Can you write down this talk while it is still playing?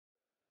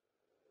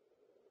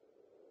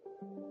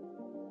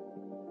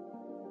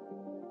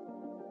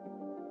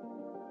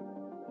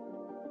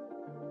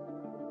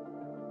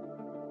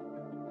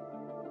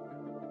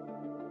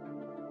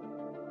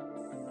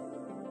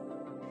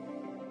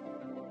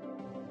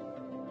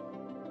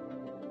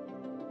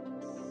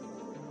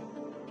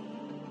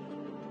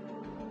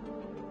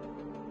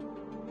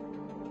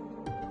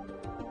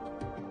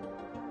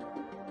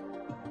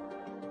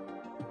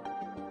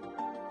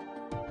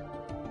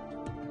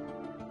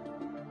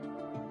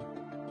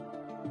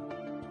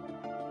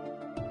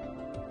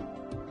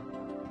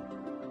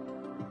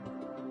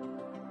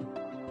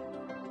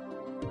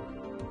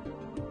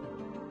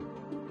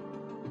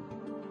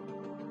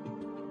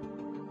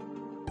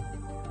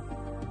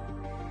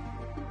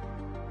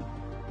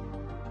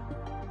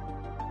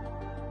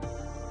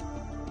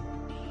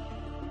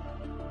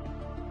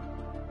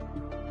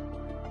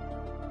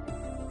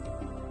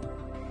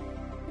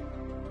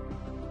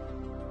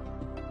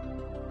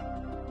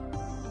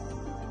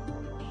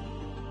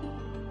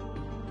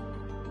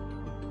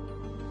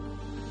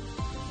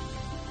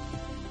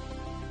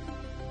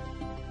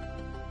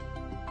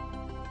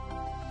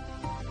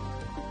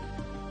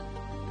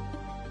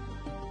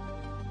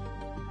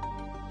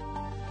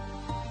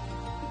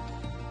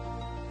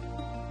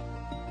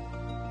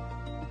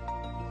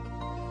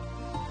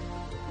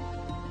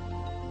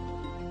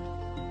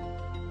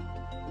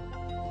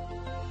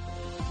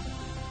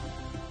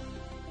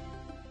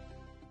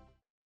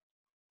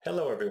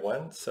Hello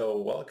everyone,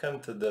 so welcome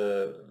to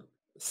the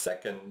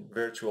second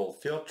virtual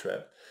field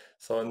trip.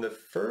 So in the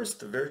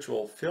first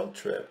virtual field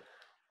trip,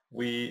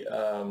 we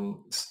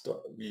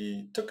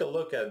took a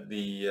look at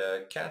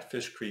the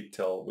Catfish Creek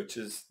till, which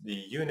is the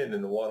unit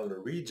in the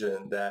Waterloo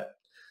Region that's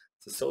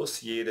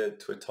associated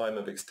to a time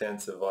of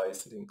extensive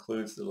ice. It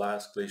includes the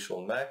last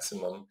glacial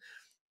maximum,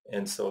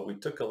 and so we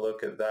took a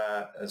look at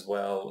that as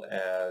well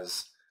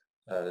as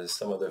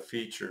some other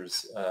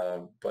features,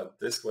 but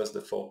this was the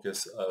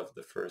focus of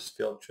the first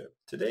field trip.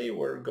 Today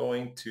we're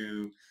going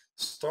to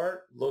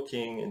start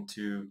looking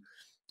into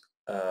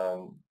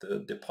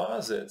the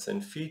deposits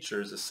and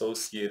features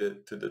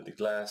associated to the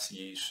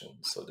deglaciation.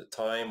 So the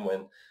time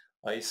when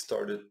ice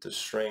started to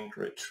shrink,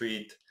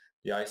 retreat,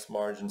 the ice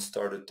margin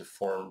started to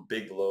form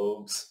big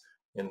lobes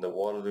in the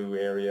Waterloo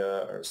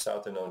area or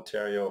southern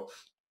Ontario.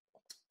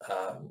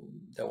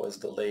 There was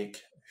the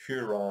Lake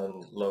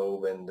Huron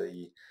lobe and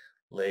the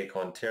Lake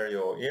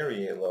Ontario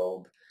area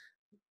lobe,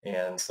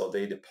 and so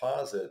they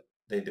deposited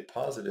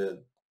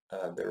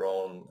their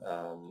own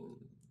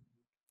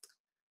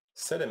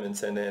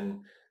sediments, and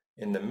then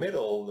in the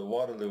middle, the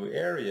Waterloo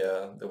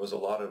area, there was a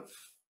lot of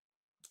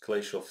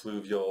glacial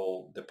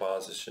fluvial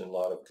deposition, a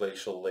lot of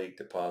glacial lake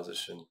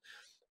deposition,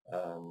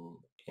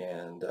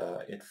 and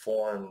it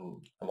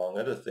formed, among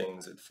other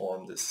things, it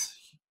formed this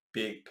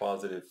big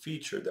positive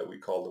feature that we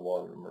call the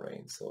Waterloo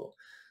moraine.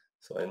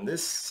 So in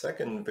this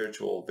second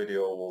virtual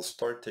video, we'll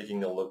start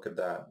taking a look at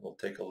that. We'll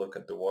take a look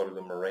at the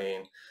Waterloo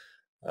moraine,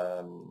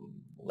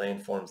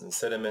 landforms and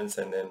sediments,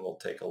 and then we'll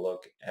take a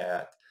look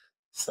at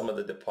some of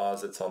the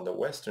deposits on the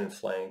western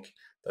flank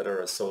that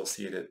are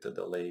associated to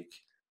the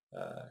Lake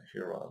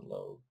Huron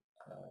lobe.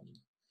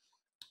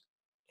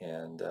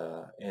 And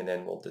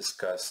then we'll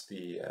discuss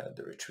the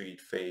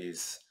retreat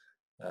phase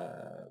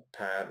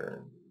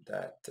pattern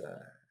that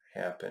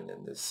happened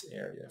in this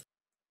area.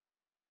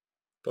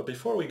 But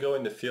before we go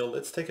in the field,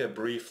 let's take a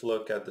brief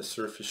look at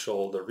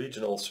the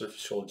regional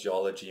surficial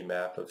geology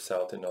map of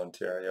southern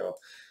Ontario,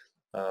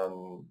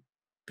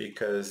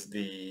 because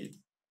the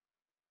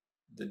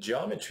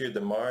geometry of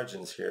the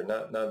margins here,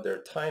 not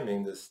their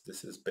timing,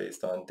 this is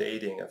based on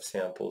dating of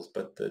samples,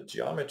 but the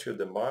geometry of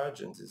the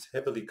margins is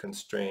heavily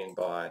constrained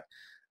by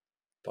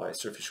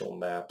surficial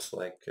maps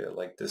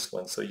like this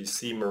one. So you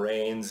see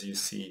moraines, you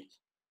see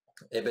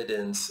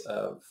evidence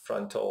of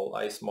frontal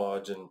ice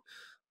margin,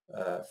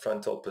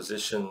 frontal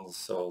positions,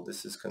 so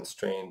this is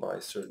constrained by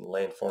certain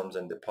landforms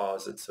and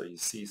deposits, so you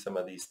see some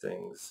of these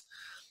things.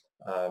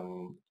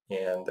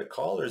 And the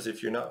colors,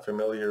 if you're not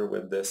familiar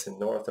with this, in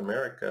North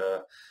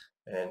America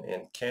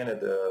and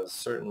Canada,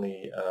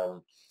 certainly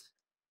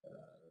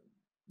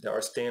there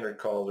are standard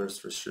colors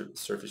for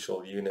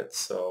surficial units.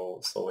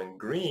 So in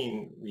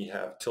green, we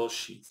have till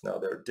sheets. Now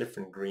there are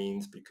different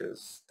greens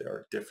because there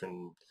are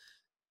different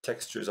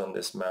textures on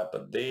this map,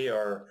 but they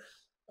are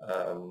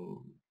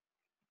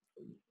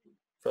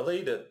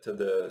related to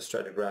the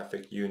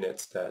stratigraphic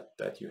units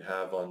that you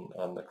have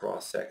on the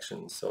cross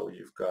section. So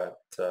you've got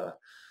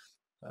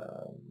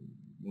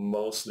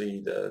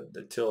mostly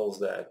the tills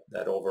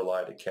that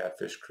overlie the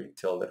Catfish Creek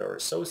till that are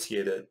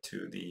associated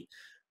to the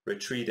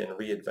retreat and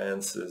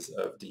readvances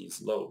of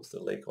these lobes.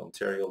 The Lake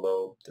Ontario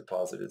lobe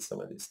deposited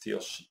some of these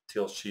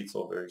till sheets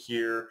over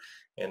here,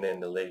 and then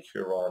the Lake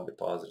Huron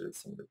deposited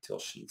some of the till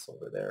sheets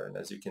over there. And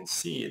as you can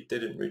see, it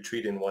didn't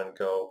retreat in one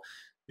go.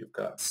 You've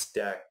got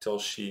stacked till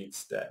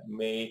sheets that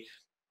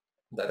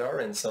are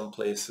in some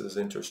places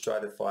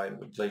interstratified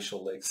with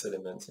glacial lake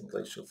sediments and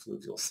glacial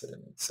fluvial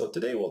sediments. So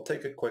today we'll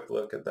take a quick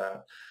look at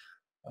that,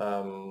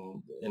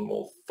 and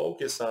we'll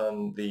focus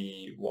on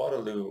the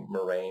Waterloo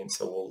moraine.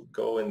 So we'll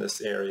go in this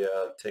area,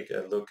 take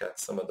a look at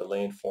some of the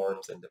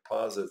landforms and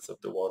deposits of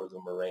the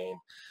Waterloo moraine.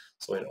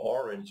 So in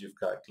orange, you've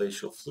got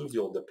glacial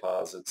fluvial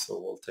deposits, so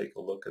we'll take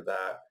a look at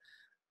that.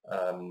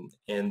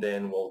 And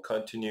then we'll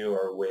continue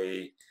our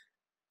way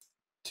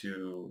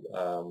to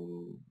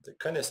the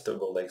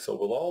Conestoga Lake. So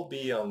we'll all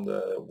be on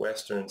the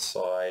western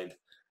side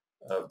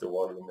of the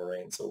Waterloo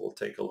moraine. So we'll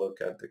take a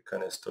look at the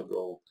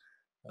Conestoga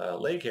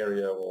Lake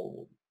area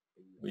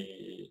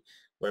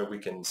where we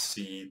can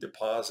see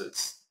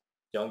deposits,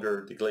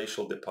 younger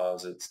deglacial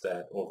deposits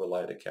that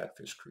overlie the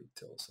Catfish Creek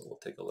till. So we'll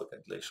take a look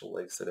at glacial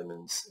lake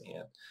sediments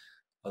and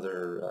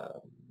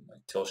other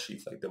till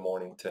sheets like the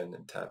Mornington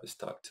and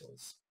Tavistock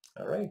tills.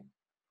 All right,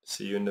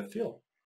 see you in the field.